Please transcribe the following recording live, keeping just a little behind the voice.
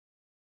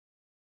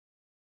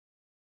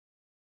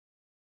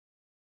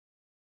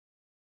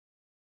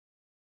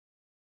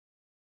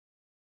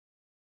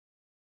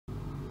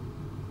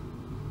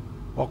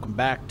Welcome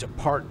back to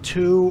part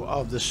 2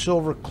 of the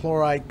silver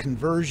chloride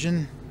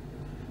conversion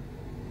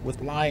with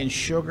lye and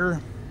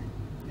sugar.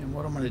 And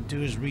what I'm going to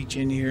do is reach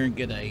in here and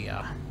get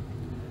I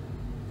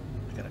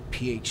got a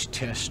pH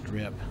test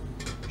strip.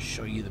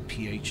 Show you the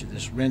pH of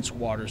this rinse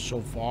water so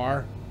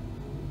far.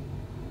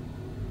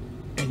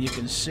 And you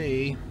can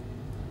see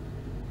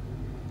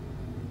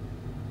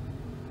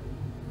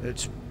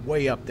it's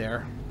way up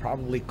there,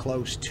 probably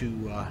close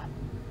to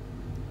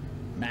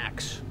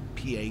max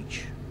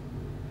pH.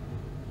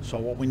 So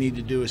what we need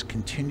to do is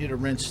continue to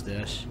rinse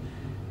this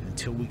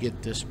until we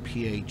get this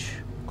pH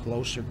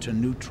closer to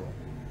neutral.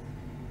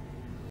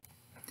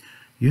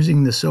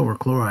 Using the silver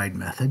chloride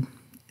method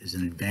is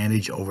an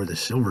advantage over the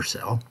silver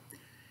cell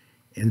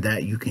in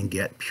that you can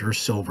get pure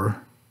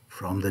silver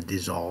from the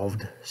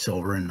dissolved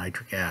silver and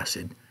nitric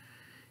acid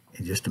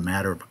in just a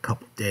matter of a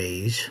couple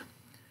days,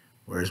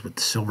 whereas with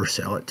the silver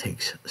cell it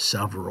takes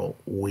several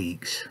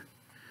weeks.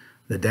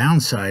 The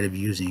downside of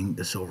using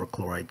the silver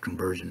chloride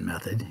conversion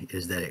method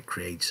is that it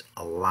creates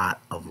a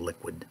lot of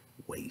liquid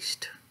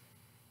waste.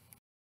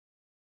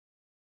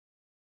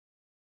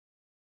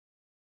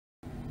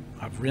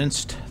 I've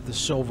rinsed the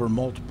silver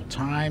multiple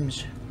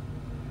times.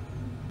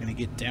 I'm going to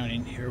get down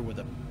in here with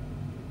a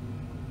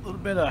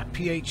little bit of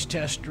pH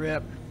test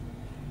strip,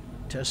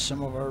 test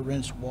some of our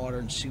rinse water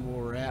and see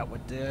where we're at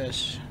with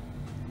this.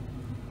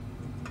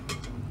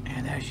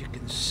 And as you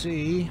can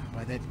see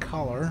by that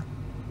color,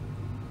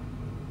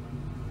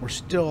 we're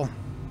still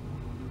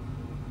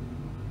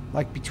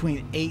like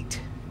between 8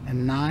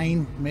 and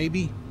 9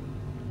 maybe.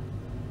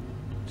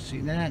 See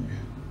that?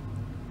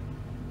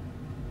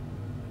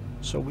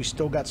 So we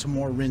still got some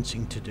more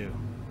rinsing to do.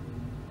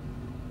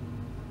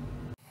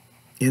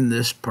 In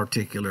this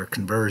particular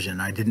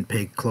conversion, I didn't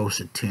pay close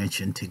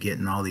attention to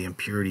getting all the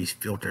impurities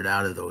filtered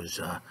out of those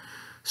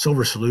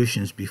silver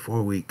solutions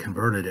before we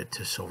converted it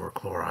to silver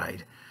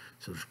chloride.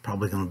 So there's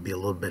probably going to be a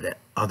little bit of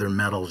other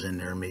metals in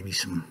there, maybe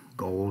some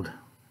gold,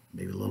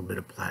 maybe a little bit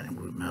of platinum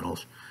group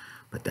metals,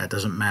 but that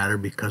doesn't matter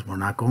because we're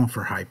not going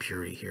for high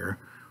purity here.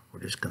 We're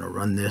just going to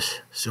run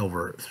this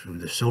silver through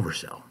the silver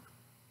cell.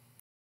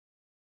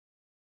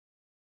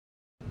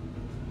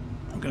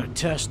 I'm going to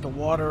test the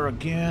water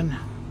again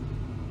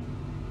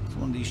with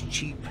one of these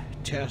cheap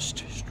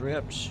test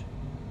strips.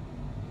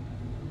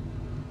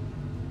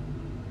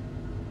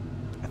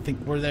 I think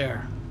we're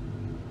there.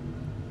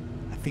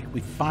 I think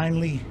we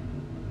finally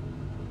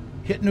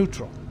hit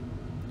neutral.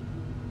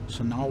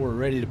 So now we're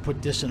ready to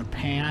put this in a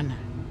pan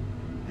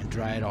and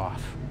dry it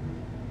off.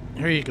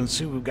 Here you can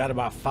see we've got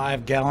about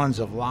 5 gallons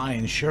of lye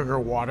and sugar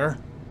water.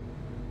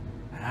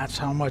 That's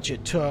how much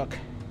it took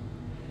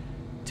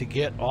to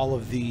get all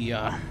of the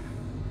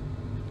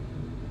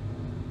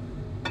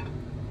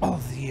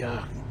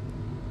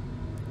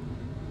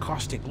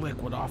caustic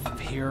liquid off of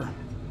here.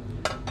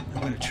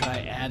 I'm going to try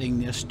adding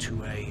this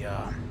to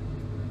a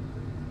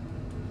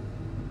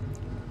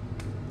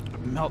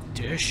melt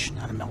dish,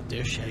 not a melt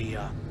dish,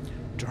 a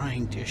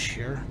drying dish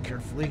here,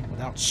 carefully,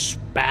 without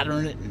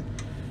spattering it and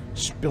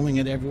spilling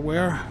it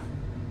everywhere.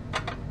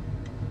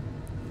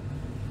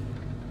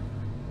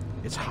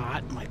 It's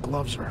hot, my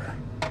gloves are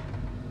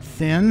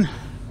thin.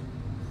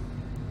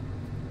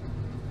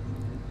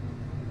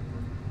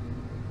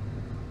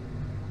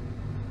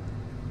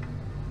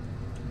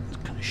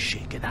 Just gonna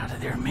shake it out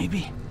of there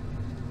maybe.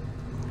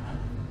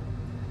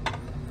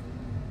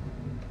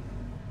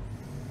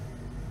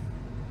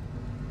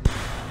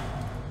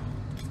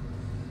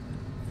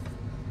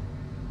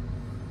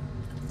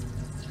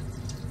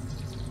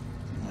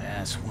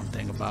 That's one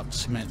thing about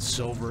cement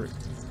silver, it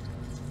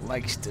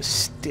likes to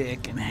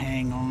stick and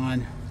hang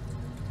on.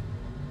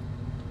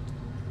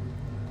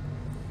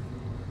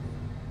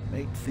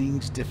 Make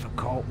things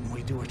difficult when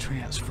we do a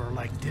transfer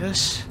like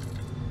this.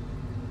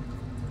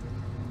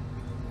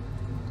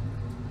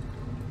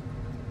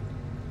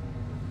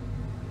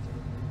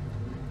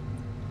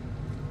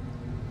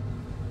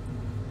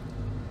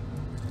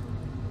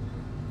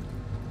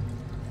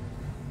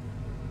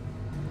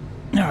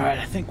 Alright,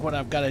 I think what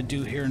I've got to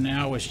do here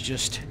now is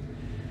just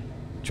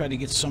try to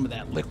get some of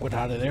that liquid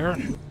out of there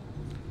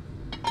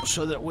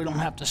so that we don't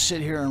have to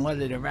sit here and let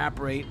it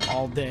evaporate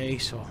all day.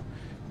 So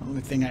the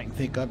only thing I can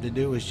think of to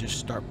do is just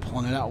start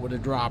pulling it out with a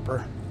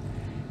dropper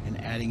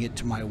and adding it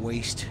to my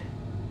waste.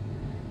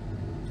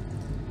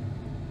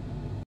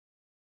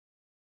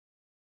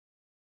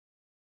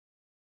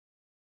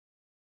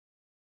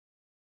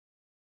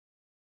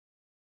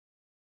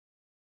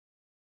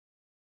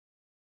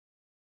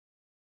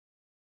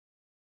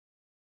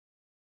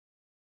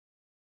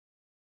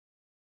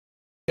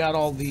 Got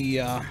all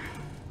the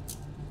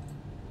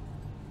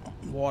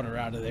water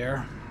out of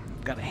there.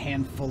 Got a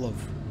handful of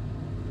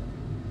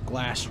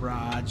glass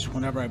rods.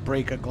 Whenever I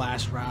break a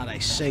glass rod, I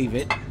save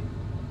it,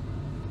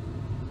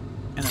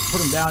 and I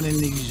put them down in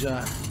these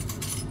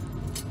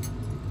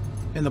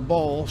in the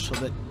bowl so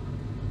that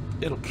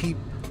it'll keep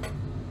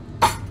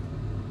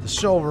the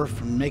silver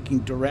from making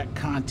direct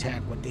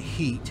contact with the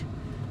heat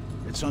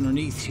that's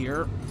underneath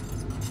here.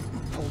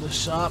 Pull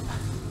this up,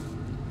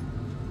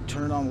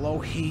 turn it on low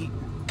heat,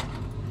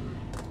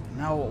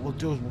 Now what we'll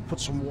do is we'll put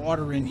some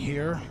water in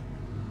here.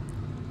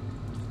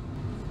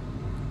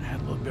 Add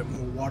a little bit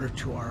more water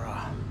to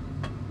our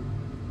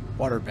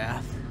water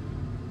bath.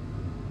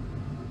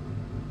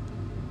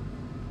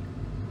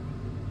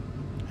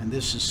 And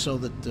this is so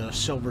that the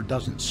silver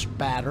doesn't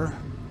spatter.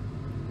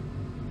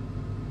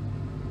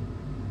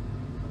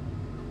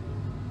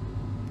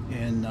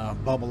 And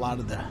bubble out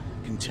of the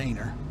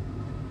container.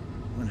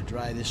 I'm going to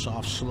dry this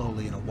off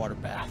slowly in a water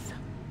bath.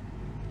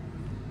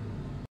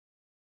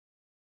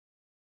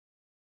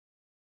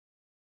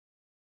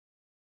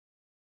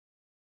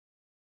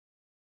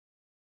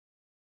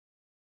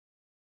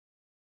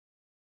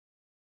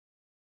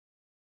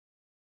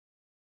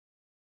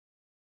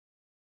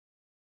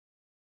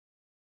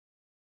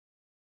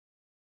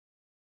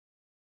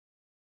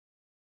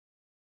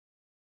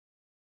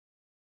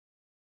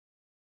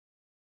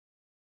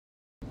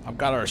 I've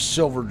got our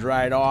silver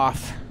dried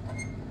off,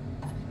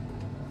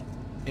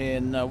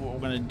 and what we're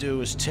going to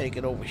do is take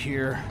it over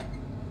here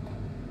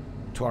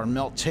to our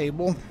melt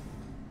table,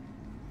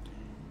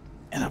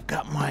 and I've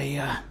got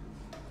my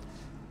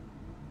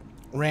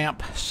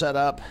ramp set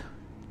up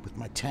with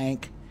my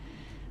tank.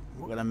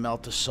 We're going to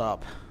melt this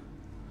up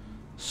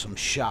some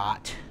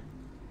shot.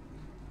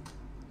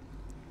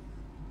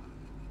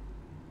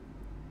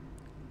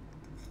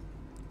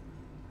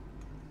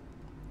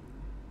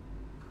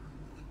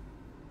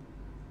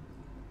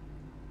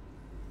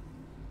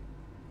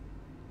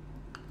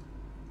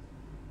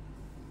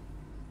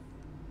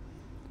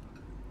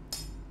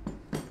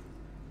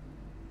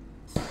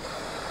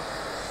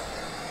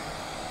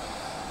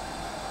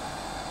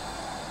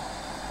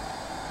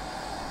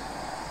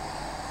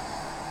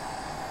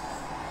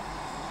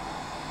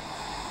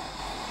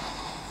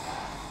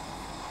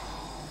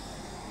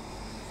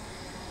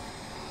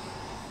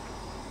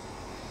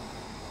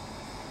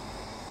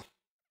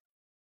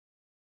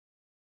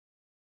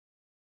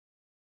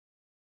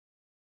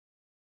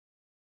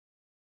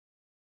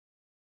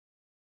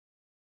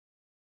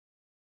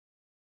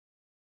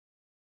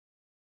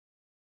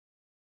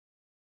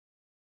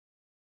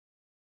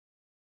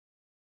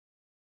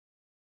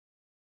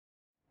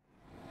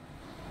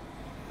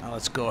 Now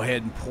let's go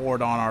ahead and pour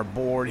it on our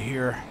board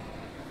here.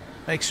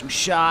 Make some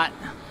shot.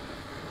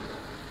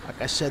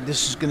 Like I said,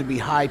 this is going to be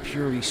high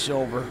purity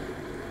silver.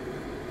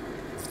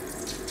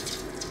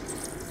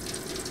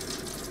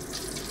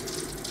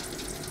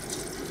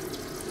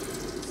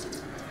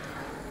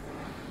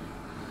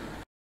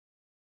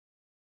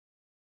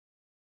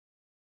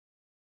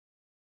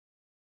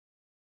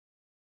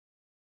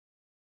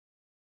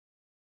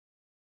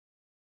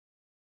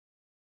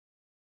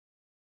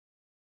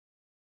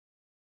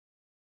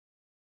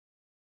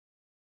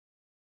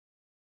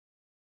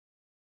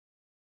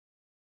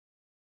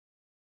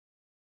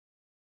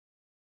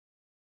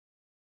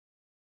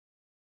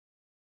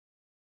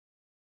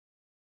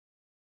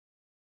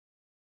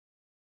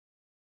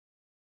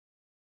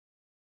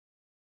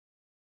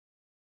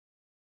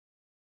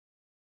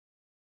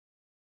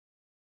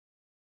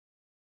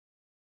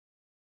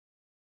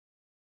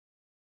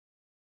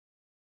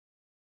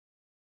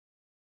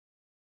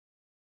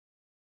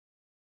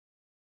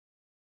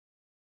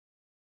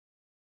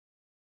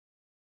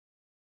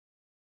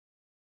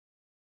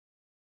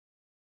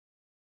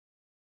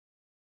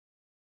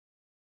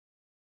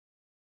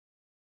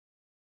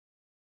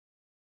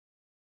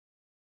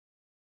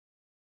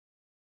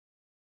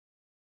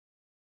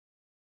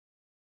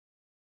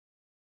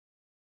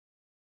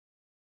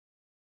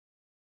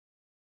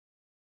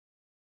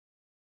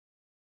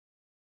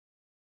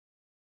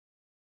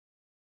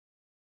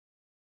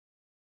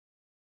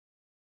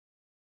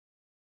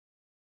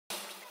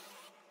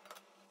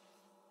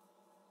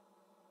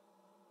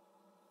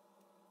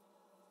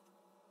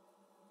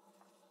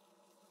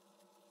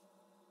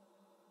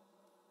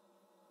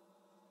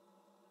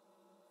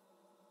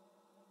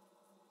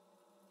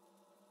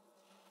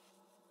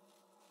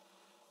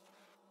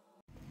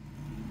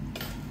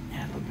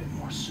 Add a little bit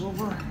more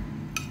silver.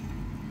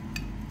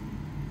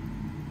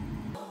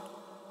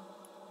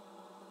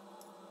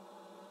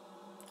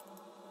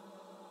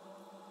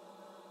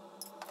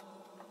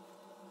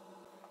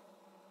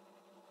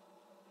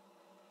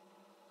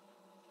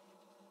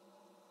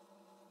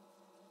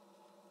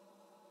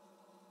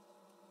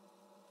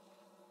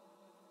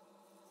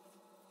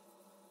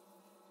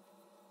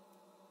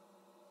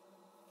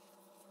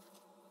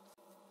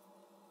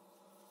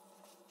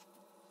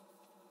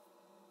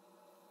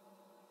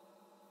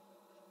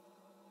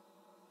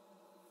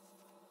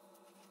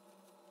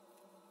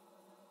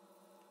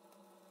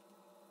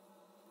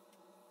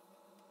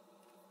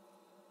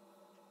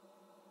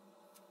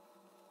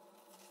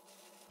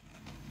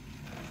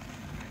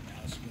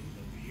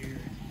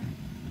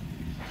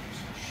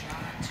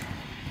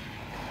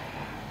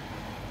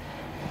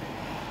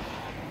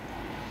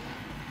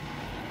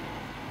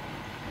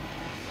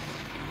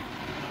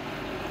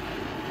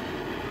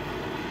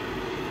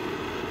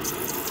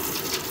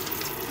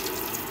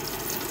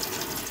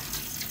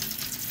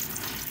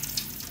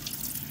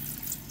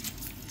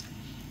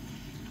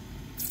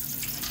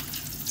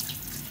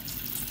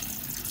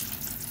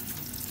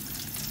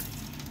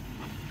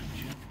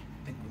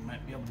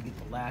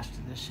 last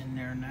of this in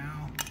there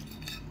now.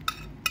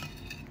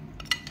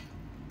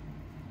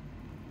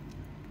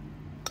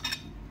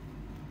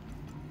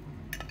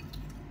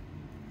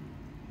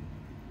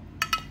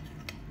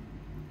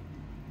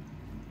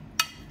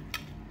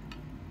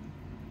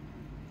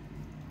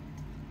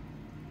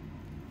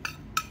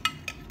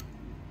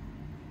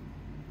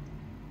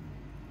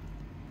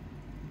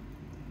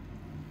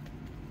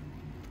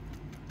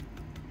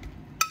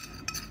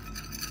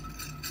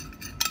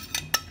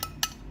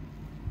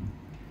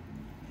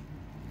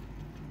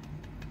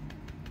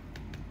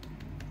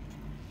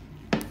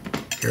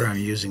 Here I'm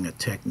using a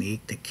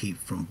technique to keep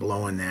from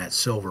blowing that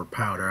silver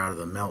powder out of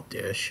the melt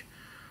dish.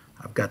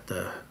 I've got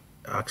the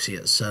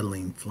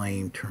oxyacetylene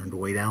flame turned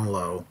way down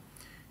low,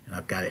 and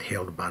I've got it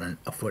held about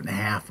a foot and a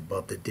half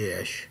above the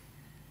dish.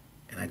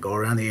 And I go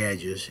around the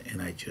edges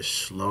and I just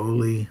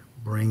slowly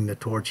bring the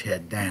torch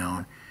head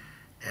down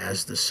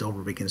as the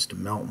silver begins to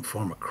melt and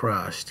form a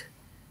crust.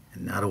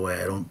 And that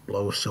way I don't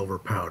blow silver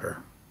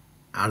powder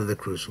out of the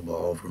crucible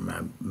over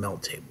my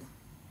melt table.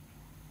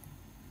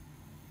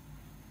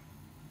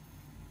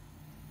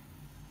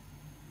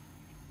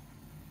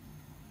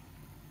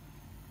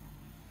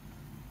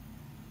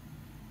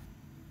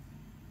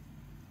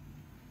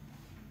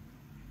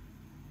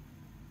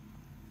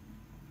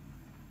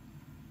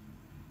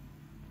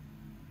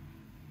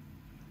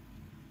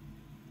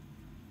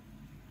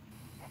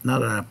 Now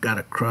that I've got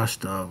a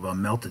crust of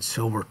melted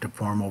silver to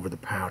form over the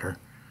powder,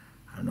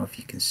 I don't know if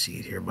you can see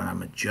it here, but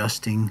I'm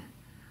adjusting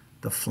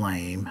the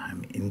flame.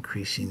 I'm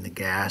increasing the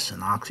gas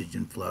and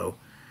oxygen flow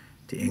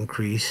to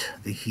increase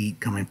the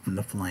heat coming from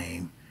the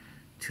flame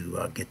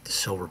to get the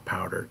silver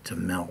powder to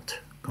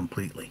melt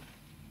completely.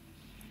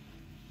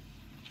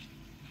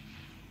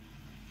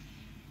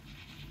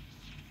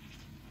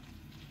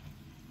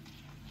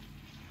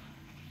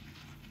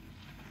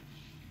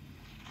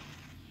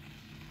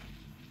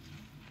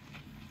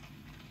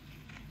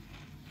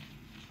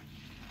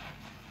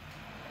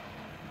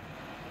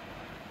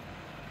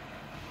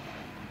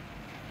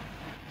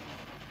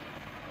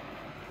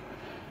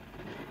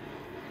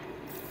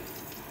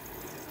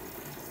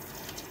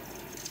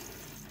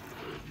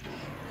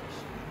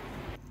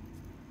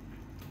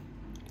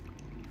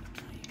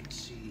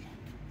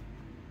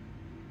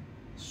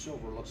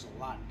 Silver looks a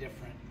lot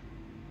different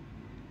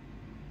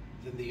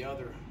than the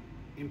other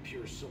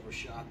impure silver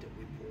shot that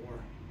we pour.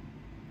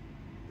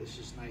 This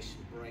is nice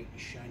and bright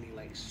and shiny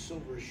like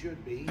silver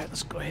should be. All right,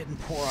 let's go ahead and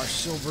pour our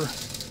silver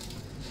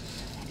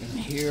in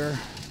here.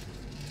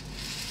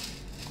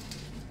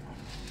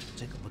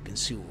 Take a look and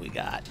see what we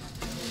got.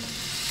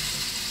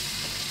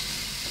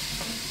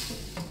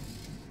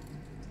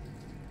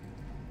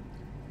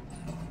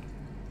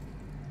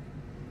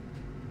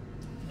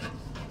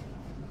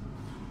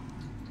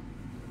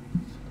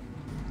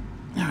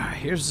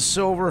 Here's the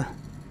silver.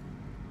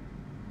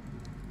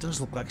 It does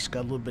look like it's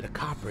got a little bit of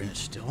copper in it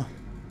still.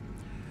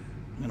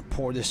 I'm going to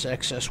pour this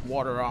excess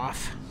water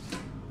off,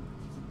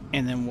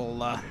 and then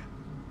we'll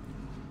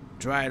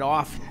dry it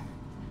off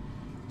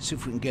and see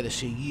if we can get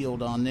us a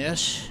yield on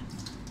this.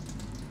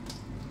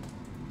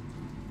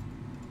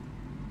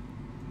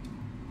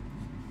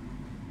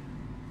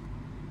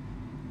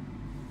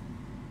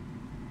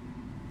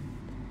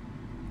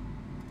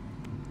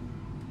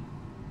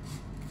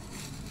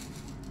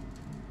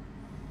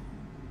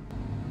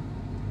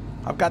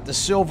 I've got the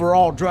silver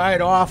all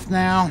dried off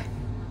now.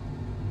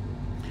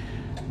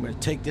 I'm going to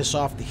take this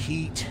off the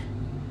heat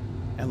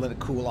and let it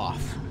cool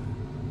off.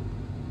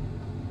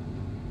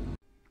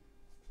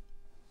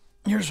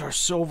 Here's our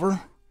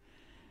silver.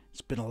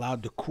 It's been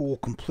allowed to cool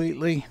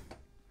completely.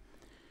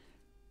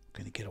 I'm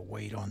going to get a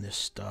weight on this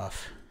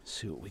stuff.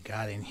 See what we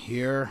got in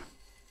here.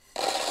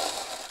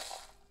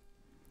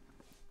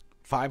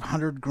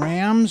 500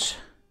 grams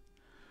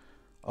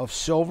of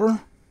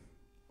silver.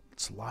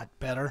 It's a lot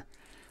better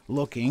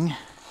looking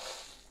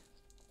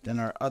than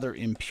our other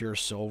impure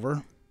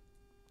silver.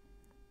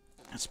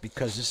 That's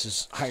because this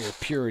is higher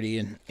purity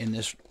in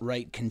this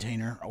right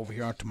container over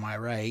here to my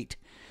right.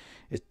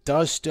 It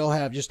does still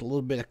have just a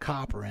little bit of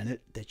copper in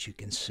it that you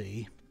can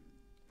see,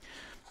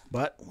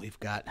 but we've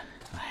got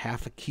a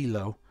half a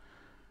kilo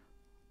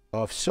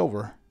of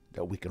silver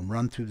that we can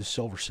run through the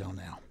silver cell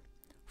now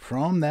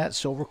from that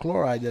silver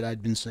chloride that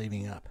I'd been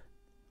saving up.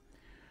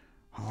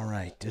 All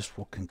right, this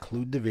will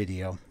conclude the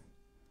video.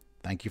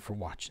 Thank you for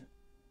watching.